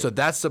 Right. So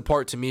that's the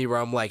part to me where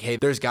I'm like, hey,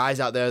 there's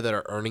guys out there that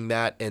are earning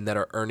that and that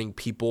are earning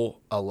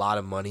people a lot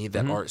of money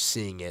that aren't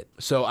seeing it.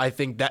 So I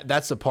think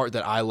that's the part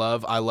that I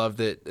love. I love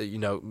that,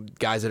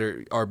 guys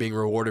that are being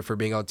rewarded for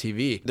being on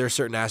TV. There's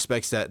certain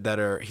aspects that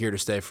are here to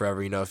stay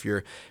forever. If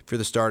you're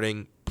the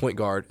starting point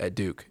guard at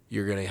Duke,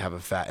 you're going to have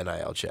a fat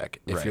NIL check.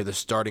 If you're the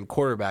starting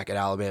quarterback at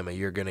Alabama,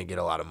 you're going to get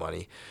a lot of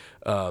money.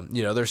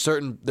 There's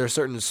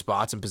certain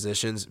spots and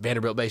positions.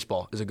 Vanderbilt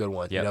baseball is a good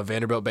one. Yep.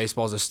 Vanderbilt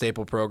baseball is a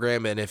staple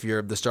program, and if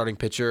you're the starting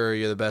pitcher or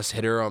you're the best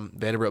hitter on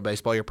Vanderbilt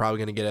baseball, you're probably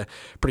going to get a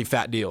pretty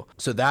fat deal.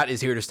 So that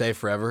is here to stay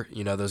forever.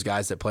 Those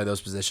guys that play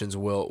those positions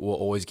will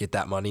always get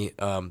that money.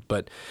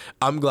 But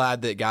I'm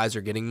glad that guys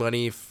are getting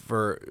money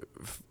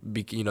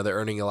they're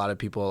earning a lot of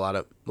people a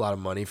lot of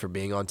money for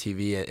being on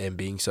TV and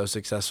being so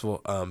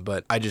successful.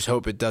 But I just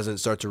hope it doesn't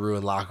start to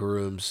ruin locker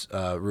rooms,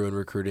 ruin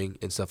recruiting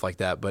and stuff like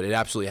that. But it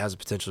absolutely has the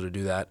potential to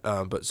do that.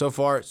 But so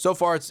far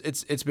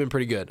it's been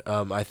pretty good.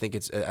 I think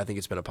it's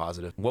been a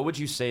positive. What would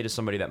you say to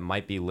somebody that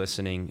might be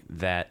listening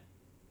that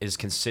is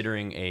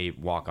considering a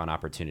walk-on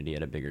opportunity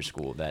at a bigger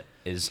school that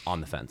is on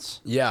the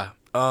fence? Yeah.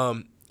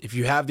 If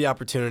you have the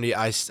opportunity,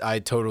 I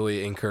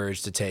totally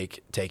encourage to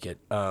take it.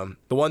 The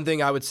one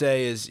thing I would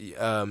say is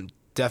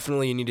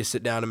definitely you need to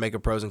sit down and make a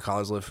pros and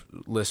cons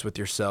list with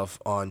yourself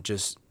on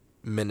just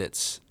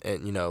minutes.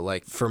 And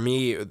for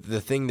me,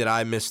 the thing that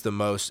I miss the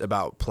most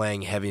about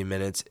playing heavy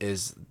minutes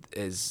is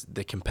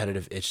the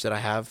competitive itch that I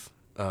have.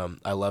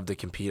 I love to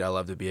compete. I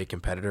love to be a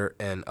competitor,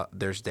 and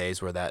there's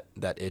days where that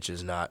itch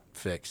is not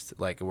fixed.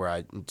 Like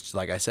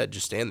I said,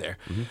 just stand there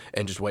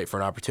and just wait for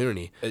an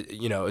opportunity.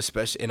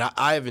 Especially, and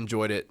I have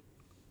enjoyed it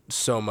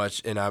so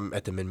much, and I'm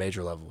at the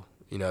mid-major level.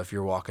 If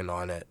you're walking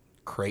on at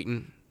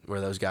Creighton,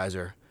 where those guys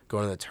are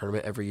going to the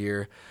tournament every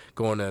year,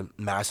 going to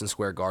Madison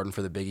Square Garden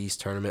for the Big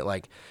East tournament.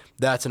 Like,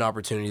 that's an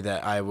opportunity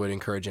that I would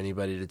encourage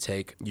anybody to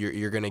take.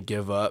 You're going to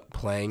give up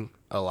playing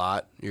a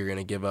lot. You're going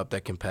to give up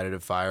that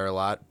competitive fire a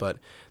lot, but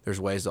there's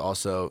ways to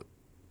also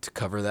to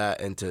cover that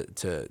and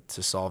to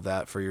solve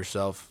that for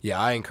yourself. Yeah,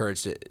 I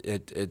encourage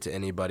it to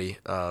anybody.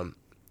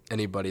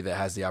 Anybody that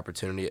has the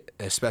opportunity,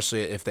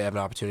 especially if they have an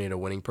opportunity at a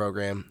winning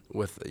program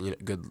with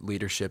good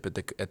leadership at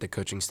the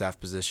coaching staff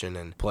position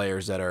and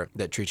players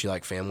that treat you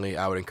like family,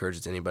 I would encourage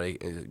it to anybody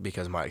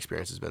because my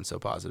experience has been so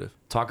positive.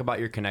 Talk about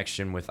your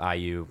connection with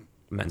IU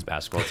men's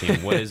basketball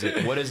team. What is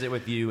it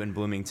with you in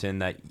Bloomington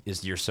that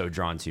you're so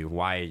drawn to?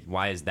 Why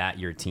is that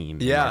your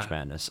team in March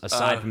Madness?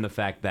 Aside from the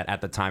fact that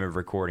at the time of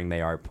recording they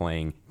are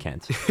playing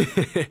Kent.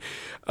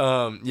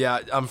 Yeah,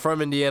 I'm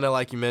from Indiana,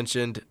 like you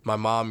mentioned. My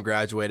mom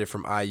graduated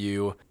from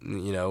IU.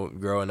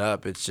 Growing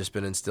up, it's just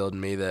been instilled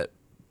in me that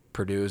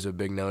Purdue is a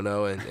big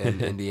no-no,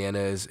 and Indiana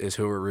is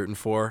who we're rooting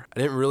for. I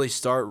didn't really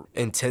start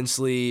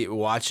intensely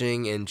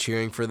watching and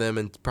cheering for them,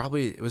 and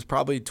it was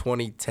probably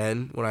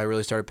 2010 when I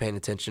really started paying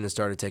attention and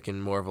started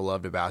taking more of a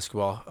love to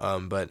basketball.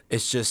 But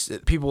it's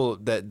just people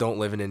that don't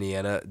live in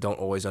Indiana don't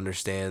always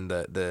understand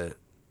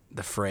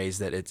the phrase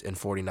that it's in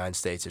 49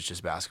 states, it's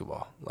just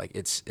basketball. Like,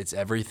 it's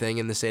everything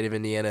in the state of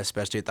Indiana,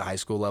 especially at the high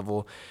school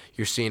level.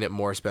 You're seeing it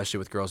more, especially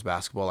with girls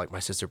basketball. Like, my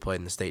sister played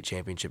in the state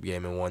championship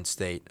game in one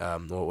state,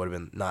 what would have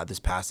been not this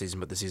past season,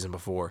 but the season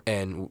before.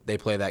 And they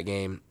play that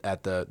game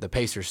at the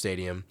Pacers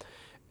Stadium,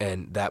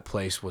 and that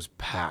place was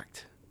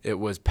packed. It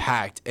was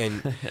packed,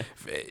 and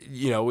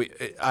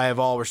I have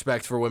all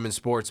respect for women's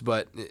sports,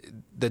 but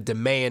the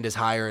demand is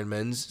higher in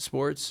men's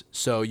sports,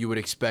 so you would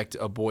expect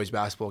a boys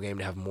basketball game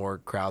to have more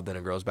crowd than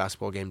a girls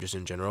basketball game just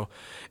in general,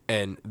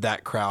 and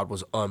that crowd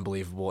was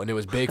unbelievable, and it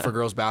was big for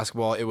girls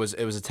basketball. It was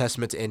a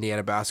testament to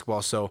Indiana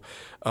basketball, so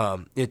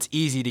it's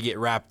easy to get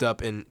wrapped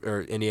up in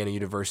Indiana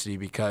University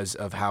because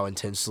of how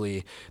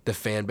intensely the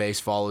fan base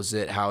follows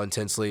it, how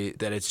intensely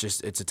that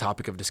it's a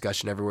topic of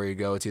discussion everywhere you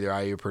go. It's either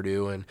IU or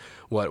Purdue, and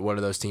what are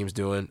those teams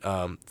doing?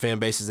 Fan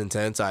base is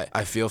intense.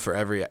 I feel for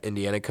every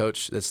Indiana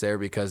coach that's there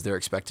because they're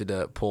expected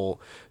to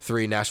pull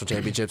 3 national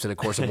championships in the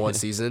course of one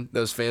season.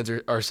 Those fans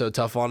are so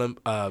tough on them,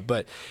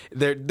 but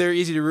they're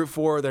easy to root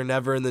for. They're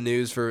never in the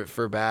news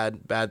for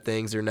bad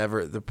things.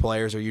 The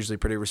players are usually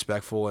pretty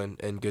respectful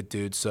and good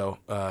dudes. So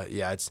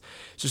it's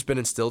just been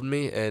instilled in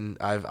me, and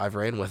I've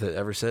ran with it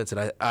ever since.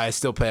 And I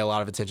still pay a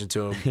lot of attention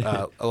to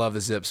them. I love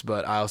the Zips,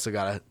 but I also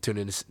gotta tune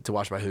in to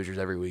watch my Hoosiers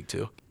every week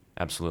too.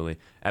 Absolutely.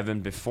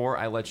 Evan, before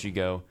I let you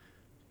go,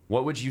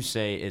 what would you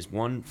say is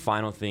one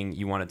final thing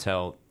you want to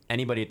tell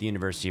anybody at the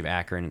University of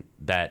Akron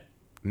that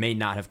may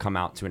not have come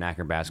out to an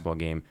Akron basketball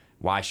game?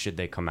 Why should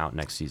they come out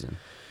next season?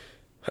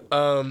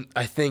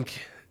 I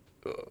think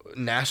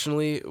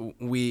nationally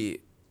we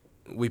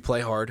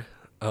play hard.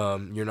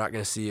 You're not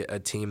going to see a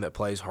team that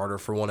plays harder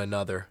for one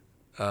another.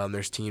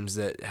 There's teams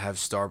that have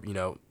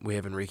we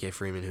have Enrique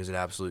Freeman, who's an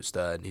absolute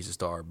stud. He's a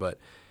star, but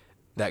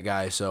that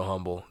guy is so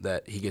humble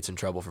that he gets in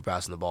trouble for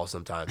passing the ball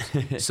sometimes.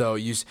 So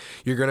you're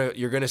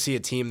gonna see a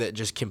team that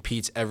just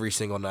competes every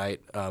single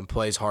night,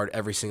 plays hard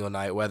every single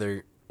night,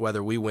 whether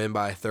we win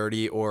by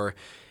 30 or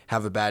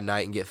have a bad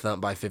night and get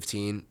thumped by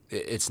 15.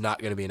 It's not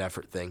going to be an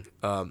effort thing.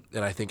 And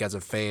I think as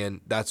a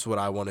fan, that's what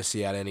I want to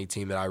see out of any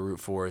team that I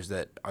root for, is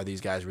that are these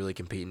guys really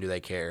competing? Do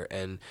they care?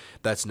 And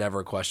that's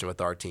never a question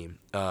with our team.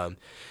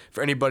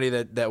 For anybody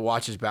that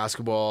watches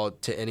basketball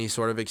to any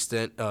sort of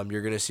extent,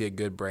 you're going to see a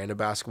good brand of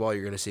basketball.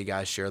 You're going to see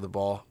guys share the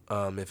ball.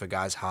 If a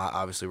guy's hot,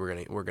 obviously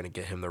we're gonna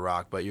get him the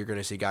rock. But you're going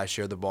to see guys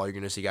share the ball. You're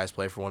going to see guys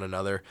play for one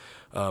another,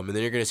 and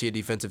then you're going to see a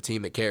defensive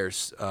team that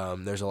cares.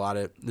 There's a lot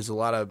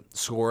of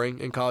scoring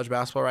in college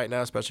basketball right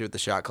now, especially with the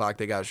shot clock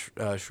that got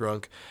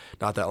shrunk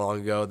not that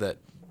long ago. That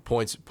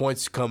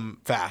points come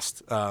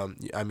fast.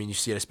 You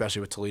see it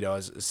especially with Toledo,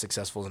 as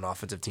successful as an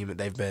offensive team that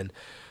they've been.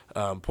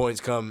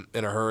 Points come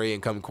in a hurry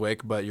and come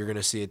quick, but you're going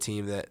to see a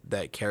team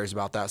that cares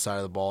about that side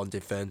of the ball and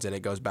defends, and it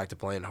goes back to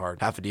playing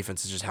hard. Half of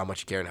defense is just how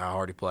much you care and how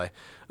hard you play.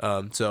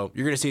 So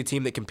you're going to see a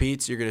team that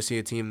competes. You're going to see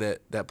a team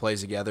that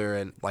plays together,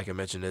 and like I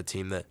mentioned, a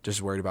team that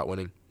just worried about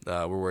winning.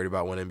 We're worried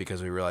about winning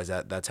because we realize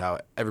that's how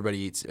everybody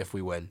eats if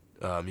we win.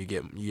 You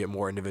get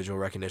more individual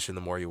recognition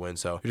the more you win.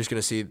 So you're just going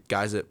to see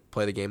guys that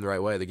play the game the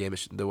right way. The game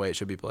is the way it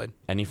should be played.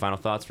 Any final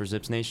thoughts for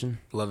Zips Nation?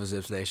 Love the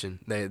Zips Nation.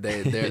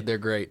 They're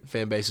great.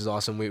 Fan base is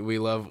awesome. We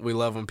love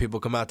when people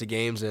come out to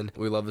games, and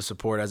we love the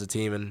support as a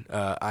team. And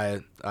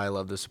I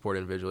love the support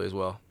individually as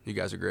well. You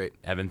guys are great.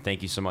 Evan,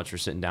 thank you so much for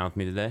sitting down with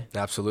me today.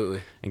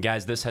 Absolutely. And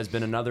guys, this has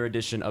been another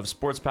edition of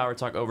Sports Power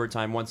Talk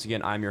Overtime. Once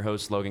again, I'm your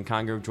host, Logan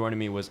Congrove. Joining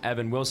me was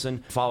Evan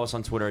Wilson. Follow us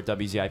on Twitter at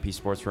WZIP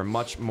Sports for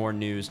much more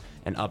news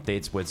and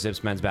updates with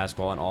Zips men's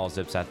basketball and all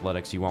Zips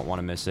athletics. You won't want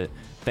to miss it.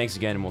 Thanks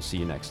again, and we'll see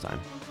you next time.